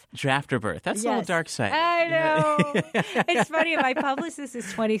birth. Draft or birth. That's a little dark-sided. I know. It's funny. My publicist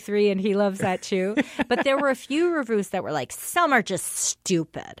is 23 and he loves that too. But there were a few reviews that were like, some are just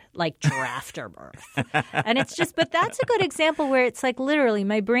stupid, like draft or birth. And it's just, but that's a good example where it's like literally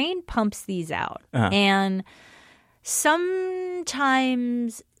my brain pumps these out. And...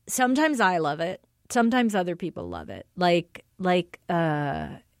 Sometimes I love it. Sometimes other people love it. Like people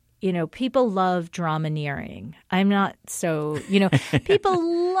love dramaneering. I'm not so,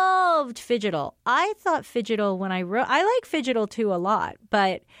 people loved fidgetal. I thought fidgetal when I wrote, I like fidgetal too a lot,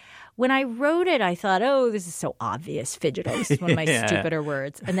 but when I wrote it, I thought, oh, this is so obvious. Fidgetal. This is one of my stupider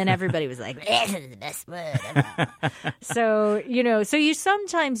words. And then everybody was like, this is the best word ever. So you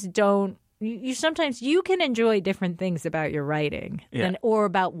sometimes don't. You can enjoy different things about your writing or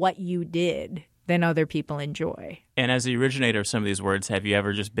about what you did than other people enjoy. And as the originator of some of these words, have you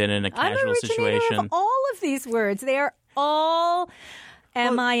ever just been in a casual situation? Of all of these words. They are all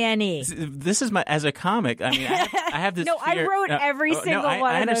M-I-N-E. This is as a comic, I mean, I have this No, fear. I wrote every single one of those.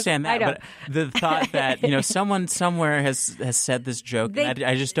 I understand that, but the thought that, someone somewhere has said this joke, and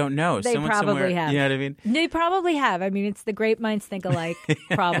I just don't know. They someone probably somewhere, have. You know what I mean? They probably have. I mean, it's the great minds think alike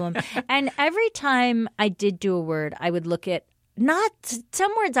problem. And every time I did do a word, I would look at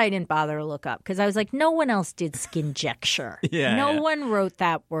some words I didn't bother to look up because I was like, no one else did skinjecture. No one wrote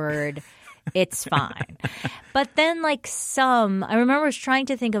that word. It's fine. But then I remember I was trying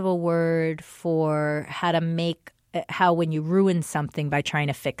to think of a word for how when you ruin something by trying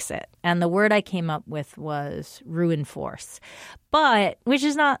to fix it. And the word I came up with was ruin force, which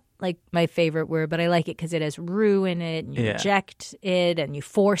is not like my favorite word, but I like it because it has ru in it and you reject it and you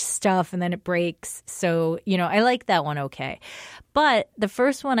force stuff and then it breaks. So, I like that one okay. But the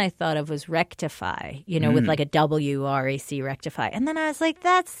first one I thought of was rectify, with like a W-R-A-C, rectify. And then I was like,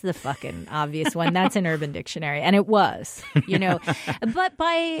 that's the fucking obvious one. That's an Urban Dictionary. And it was,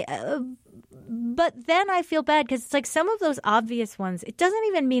 But then I feel bad because it's like some of those obvious ones, it doesn't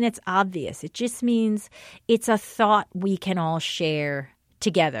even mean it's obvious. It just means it's a thought we can all share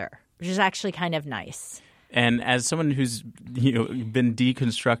together, which is actually kind of nice. And as someone who's been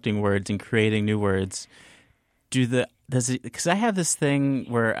deconstructing words and creating new words, because I have this thing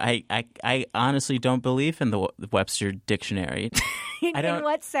where I honestly don't believe in the Webster Dictionary. In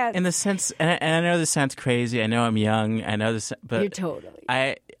what sense? In the sense, and I know this sounds crazy. I know I'm young. I know this, but you're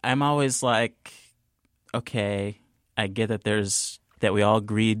totally. I'm always like, okay, I get that we all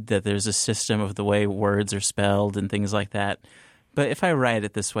agreed that there's a system of the way words are spelled and things like that. But if I write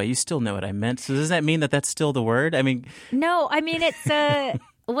it this way, you still know what I meant. So does that mean that that's still the word? I mean, no. I mean, it's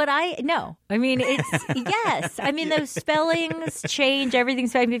no. I mean, it's yes. I mean, those spellings change.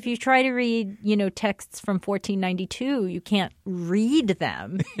 Everything's fine. If you try to read, texts from 1492, you can't read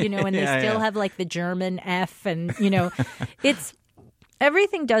them. And they still have like the German F, and it's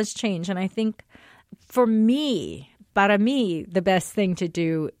everything does change. And I think for me, the best thing to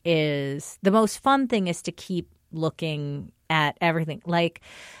do is the most fun thing is to keep looking at everything. Like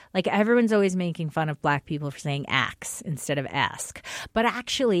everyone's always making fun of black people for saying axe instead of ask. But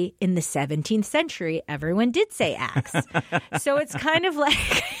actually, in the 17th century, everyone did say axe. So it's kind of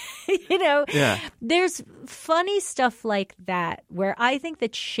like, there's funny stuff like that where I think the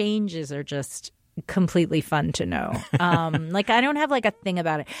changes are just completely fun to know. I don't have like a thing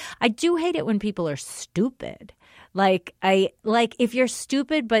about it. I do hate it when people are stupid. If you're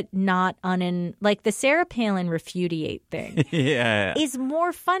stupid but not like the Sarah Palin refudiate thing is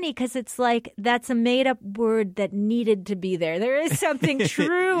more funny because it's like that's a made up word that needed to be there. There is something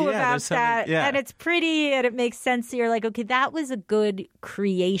true about that and it's pretty and it makes sense. So you're like, okay, that was a good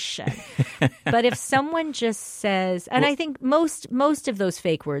creation. But if someone just says, and I think most of those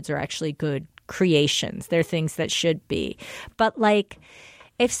fake words are actually good creations. They're things that should be. But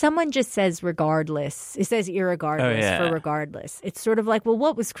if someone just says regardless, it says irregardless for regardless. It's sort of like, well,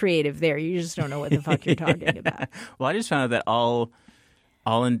 what was creative there? You just don't know what the fuck you're talking about. Well, I just found out that all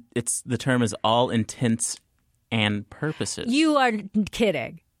The term is all intents and purposes. You are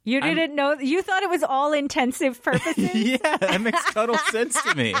kidding. You didn't know? You thought it was all intensive purposes? Yeah, that makes total sense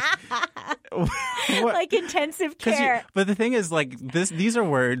to me. Like intensive care. But the thing is, like, these are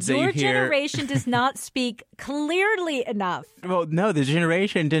words that you hear. Your generation does not speak clearly enough. Well, no, the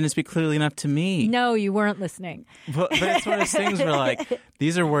generation didn't speak clearly enough to me. No, you weren't listening. But it's one of those things where, like,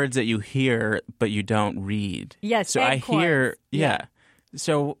 these are words that you hear, but you don't read. Yes, so I hear, yeah.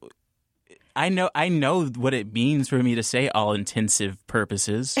 So I know what it means for me to say all intensive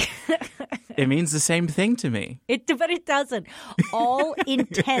purposes. It means the same thing to me. But it doesn't. All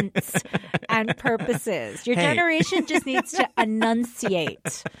intents and purposes. Your generation just needs to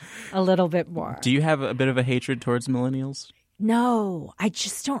enunciate a little bit more. Do you have a bit of a hatred towards millennials? No, I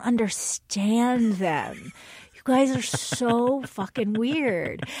just don't understand them. You guys are so fucking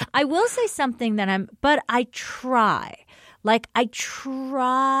weird. I will say something but I try. Like, I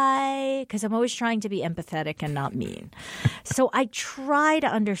try, because I'm always trying to be empathetic and not mean. So I try to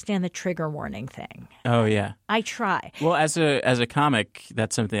understand the trigger warning thing. Oh, yeah. I try. Well, as a comic,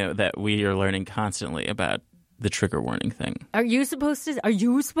 that's something that we are learning constantly about the trigger warning thing. Are you supposed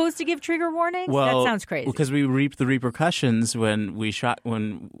to give trigger warnings? Well, that sounds crazy. Because we reap the repercussions when we shock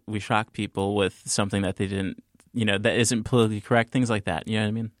people with something that they didn't. That isn't politically correct, things like that. You know what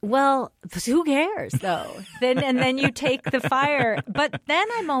I mean? Well, who cares, though? Then you take the fire. But then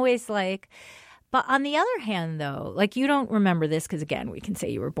I'm always like, but on the other hand, though, like, you don't remember this because, again, we can say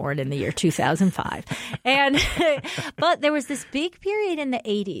you were born in the year 2005. But there was this big period in the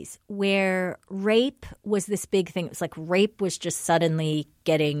 80s where rape was this big thing. It was like rape was just suddenly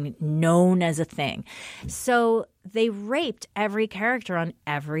getting known as a thing. So they raped every character on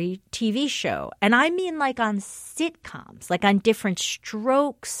every TV show. And I mean, like, on sitcoms, like on Different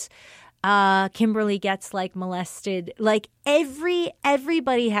Strokes. Kimberly gets like molested. Like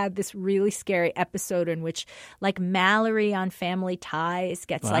everybody had this really scary episode in which like Mallory on Family Ties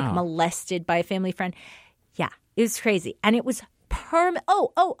gets like molested by a family friend. Yeah, it was crazy. And it was on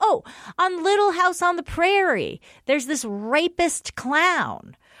Little House on the Prairie, there's this rapist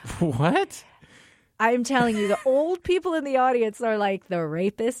clown. What? I'm telling you, the old people in the audience are like the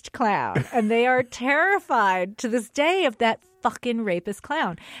rapist clown, and they are terrified to this day of that fucking rapist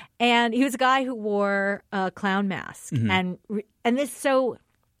clown. And he was a guy who wore a clown mask, and this so,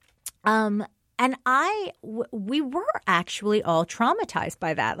 and we were actually all traumatized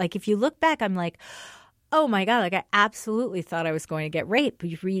by that. Like, if you look back, I'm like, oh my God, like I absolutely thought I was going to get raped.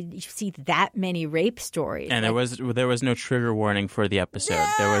 You see that many rape stories. And like, there was no trigger warning for the episode.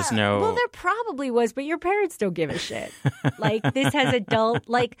 Yeah. There was no. Well, there probably was, but your parents don't give a shit. Like, this has adult,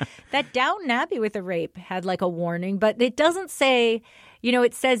 like that Downton Abbey with a rape had like a warning, but it doesn't say,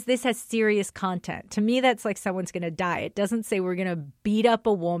 it says this has serious content. To me, that's like someone's going to die. It doesn't say we're going to beat up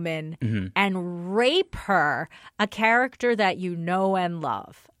a woman and rape her, a character that you know and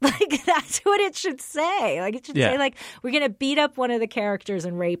love. Like, that's what it should say. Like, it should say, like, we're going to beat up one of the characters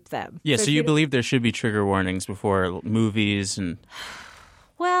and rape them. Yeah, so you believe there should be trigger warnings before movies and...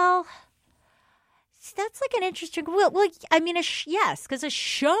 Well, that's like an interesting... Well, I mean, yes, because a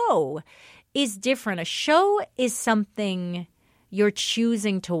show is different. A show is something you're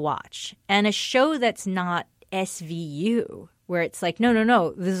choosing to watch. And a show that's not SVU, where it's like,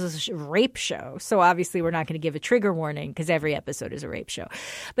 no, this is a rape show. So obviously we're not going to give a trigger warning because every episode is a rape show.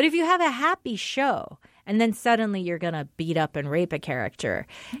 But if you have a happy show and then suddenly you're going to beat up and rape a character,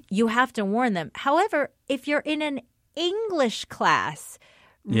 you have to warn them. However, if you're in an English class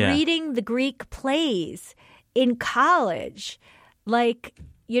reading the Greek plays in college, like...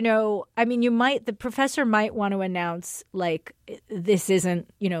 I mean, the professor might want to announce, like, this isn't,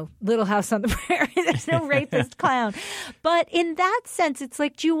 Little House on the Prairie. There's no rapist clown. But in that sense, it's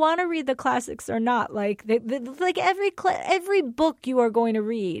like, do you want to read the classics or not? Like, like every book you are going to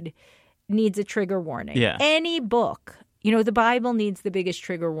read needs a trigger warning. Yeah. Any book. The Bible needs the biggest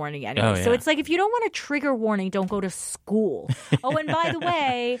trigger warning anyway. Oh, yeah. So it's like, if you don't want a trigger warning, don't go to school. Oh, and by the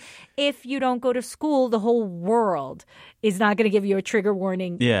way, if you don't go to school, the whole world is not going to give you a trigger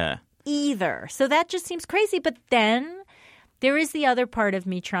warning either. So that just seems crazy. But then there is the other part of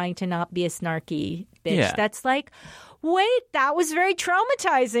me trying to not be a snarky bitch that's like, wait, that was very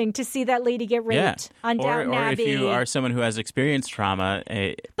traumatizing to see that lady get raped on Downton Abbey. Or if you are someone who has experienced trauma. But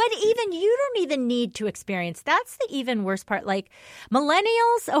even you don't even need to experience. That's the even worse part. Like,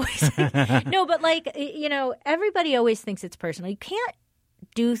 millennials always – no, but like, everybody always thinks it's personal. You can't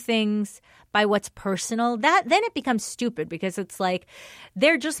do things by what's personal, then it becomes stupid because it's like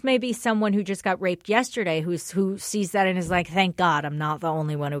there just may be someone who just got raped yesterday who sees that and is like, thank God I'm not the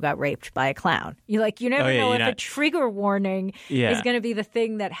only one who got raped by a clown. You never know if a trigger warning is going to be the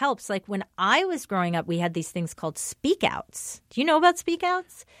thing that helps. Like when I was growing up, we had these things called speak outs. Do you know about speak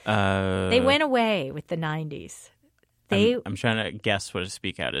outs? They went away with the 90s. I'm trying to guess what a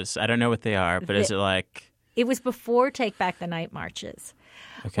speak out is. I don't know what they are, but is it like... It was before Take Back the Night marches.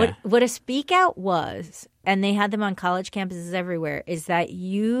 Okay. What a speak out was, and they had them on college campuses everywhere, is that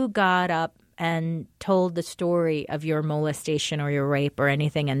you got up and told the story of your molestation or your rape or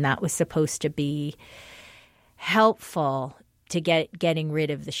anything, and that was supposed to be helpful to getting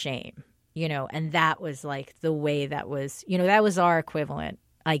rid of the shame, and that was like the way that was, that was our equivalent,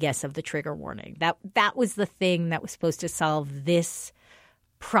 I guess, of the trigger warning. That was the thing that was supposed to solve this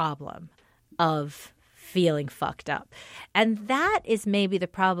problem of feeling fucked up. And that is maybe the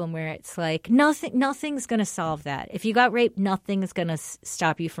problem where it's like nothing's going to solve that. If you got raped, nothing's going to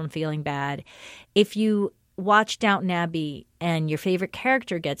stop you from feeling bad. If you watch Downton Abbey and your favorite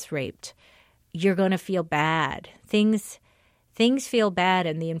character gets raped, you're going to feel bad. Things feel bad,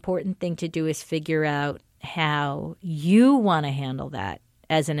 and the important thing to do is figure out how you want to handle that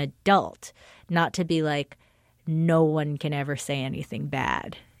as an adult, not to be like, no one can ever say anything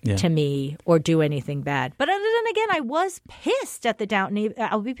bad to me or do anything bad. But then again, I was pissed at the Downton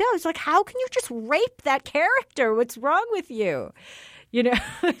Abbey. I was like, how can you just rape that character? What's wrong with you?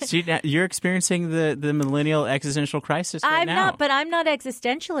 See, you're experiencing the millennial existential crisis right now. I'm not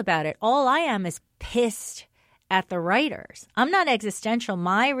existential about it. All I am is pissed at the writers. I'm not existential.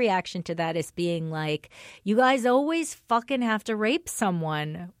 My reaction to that is being like, you guys always fucking have to rape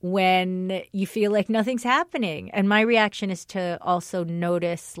someone when you feel like nothing's happening. And my reaction is to also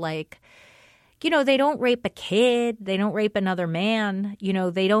notice, like, they don't rape a kid. They don't rape another man.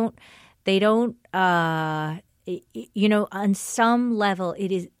 They don't, on some level,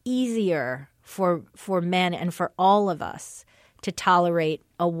 it is easier for men and for all of us to tolerate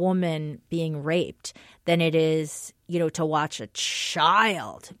a woman being raped than it is, to watch a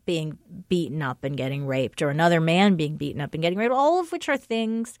child being beaten up and getting raped or another man being beaten up and getting raped, all of which are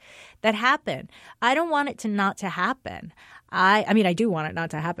things that happen. I don't want it to not to happen. I mean, I do want it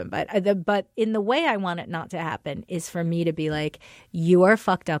not to happen, but in the way I want it not to happen is for me to be like, you are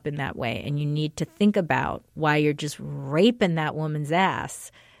fucked up in that way, and you need to think about why you're just raping that woman's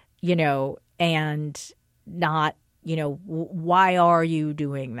ass, and not, why are you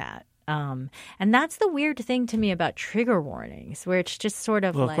doing that? And that's the weird thing to me about trigger warnings, where it's just sort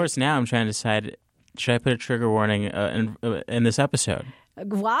of of course, now I'm trying to decide, should I put a trigger warning in this episode?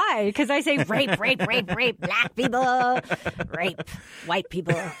 Why? Because I say rape, rape, rape, rape, black people, rape, white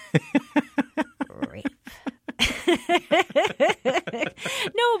people, rape. No,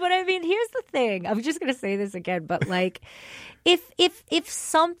 but I mean, here's the thing. I'm just going to say this again, but like, if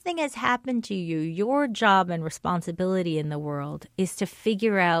something has happened to you, your job and responsibility in the world is to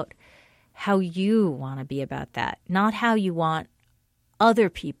figure out how you want to be about that, not how you want other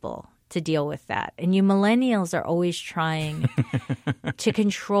people to deal with that. And you millennials are always trying to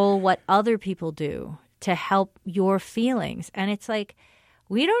control what other people do to help your feelings. And it's like,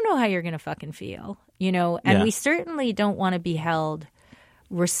 we don't know how you're going to fucking feel, and we certainly don't want to be held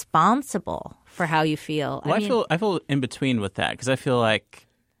responsible for how you feel. Well, I feel in between with that, because I feel like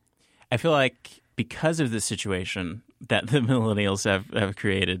because of the situation that the millennials have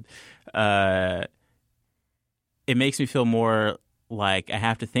created, it makes me feel more like I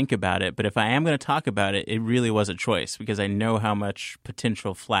have to think about it. But if I am going to talk about it, it really was a choice, because I know how much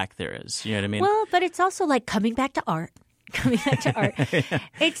potential flack there is. You know what I mean? Well, but it's also like coming back to art. Yeah.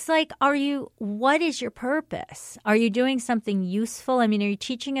 It's like, what is your purpose? Are you doing something useful? I mean, are you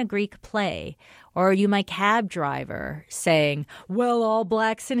teaching a Greek play? Or are you my cab driver saying, well, all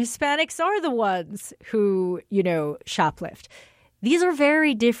blacks and Hispanics are the ones who, shoplift? These are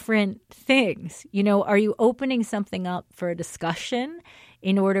very different things. Are you opening something up for a discussion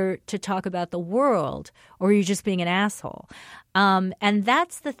in order to talk about the world, or are you just being an asshole? And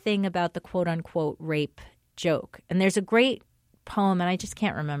that's the thing about the quote unquote rape joke. And there's a great poem, and I just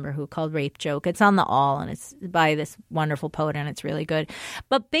can't remember who, called Rape Joke. It's on the All, and it's by this wonderful poet, and it's really good.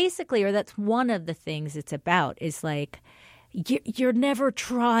 But basically, or that's one of the things it's about, is like, you're never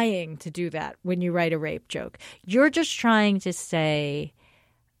trying to do that when you write a rape joke. You're just trying to say,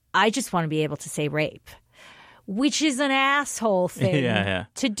 I just want to be able to say rape, which is an asshole thing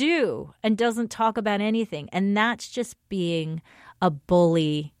to do and doesn't talk about anything. And that's just being a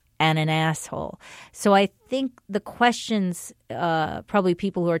bully and an asshole. So I think the questions, probably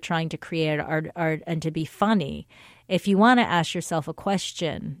people who are trying to create are and to be funny. If you want to ask yourself a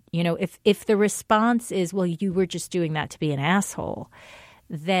question, if the response is, well, you were just doing that to be an asshole,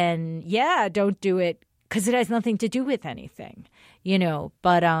 then yeah, don't do it because it has nothing to do with anything,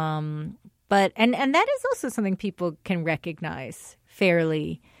 But and that is also something people can recognize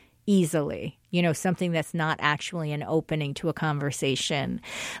fairly easily, something that's not actually an opening to a conversation.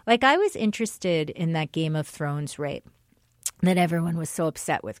 Like I was interested in that Game of Thrones rape that everyone was so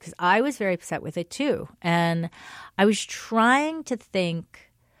upset with because I was very upset with it too. And I was trying to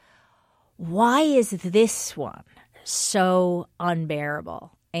think, why is this one so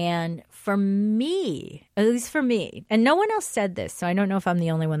unbearable? And for me, at least for me, and no one else said this, so I don't know if I'm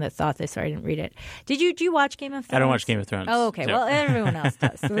the only one that thought this or I didn't read it. Do you watch Game of Thrones? I don't watch Game of Thrones. Oh, okay. So. Well, everyone else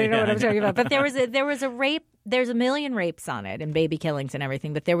does, so they know what I'm talking about. But there was a rape. There's a million rapes on it and baby killings and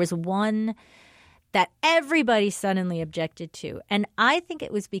everything. But there was one that everybody suddenly objected to, and I think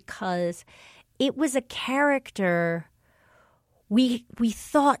it was because it was a character we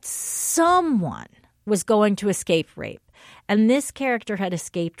thought someone was going to escape rape. And this character had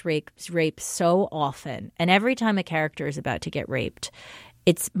escaped rape so often. And every time a character is about to get raped,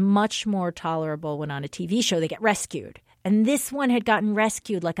 it's much more tolerable when on a TV show they get rescued. And this one had gotten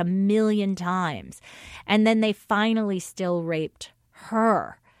rescued like 1 million times. And then they finally still raped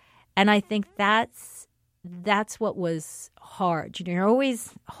her. And I think that's what was hard. You're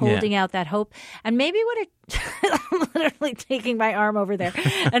always holding out that hope. And maybe I'm literally taking my arm over there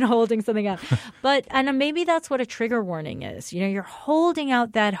and holding something out. And maybe that's what a trigger warning is. You're holding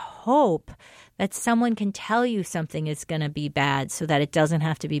out that hope that someone can tell you something is going to be bad so that it doesn't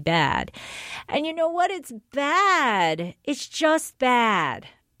have to be bad. And you know what? It's bad. It's just bad.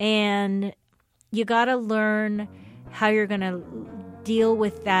 And you got to learn how you're going to deal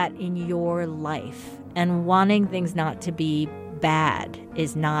with that in your life. And wanting things not to be bad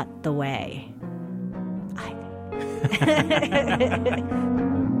is not the way.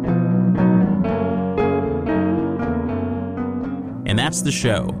 And that's the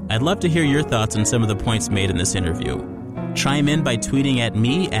show. I'd love to hear your thoughts on some of the points made in this interview. Chime in by tweeting at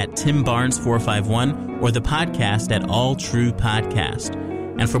me at TimBarnes451 or the podcast at AllTruePodcast.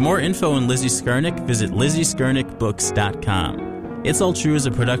 And for more info on Lizzie Skurnick, visit LizzieSkurnickBooks.com. It's All True is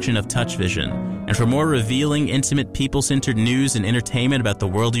a production of Touch Vision. And for more revealing, intimate, people-centered news and entertainment about the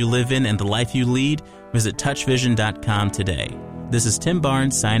world you live in and the life you lead, visit touchvision.com today. This is Tim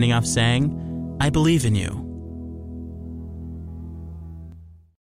Barnes signing off saying, I believe in you.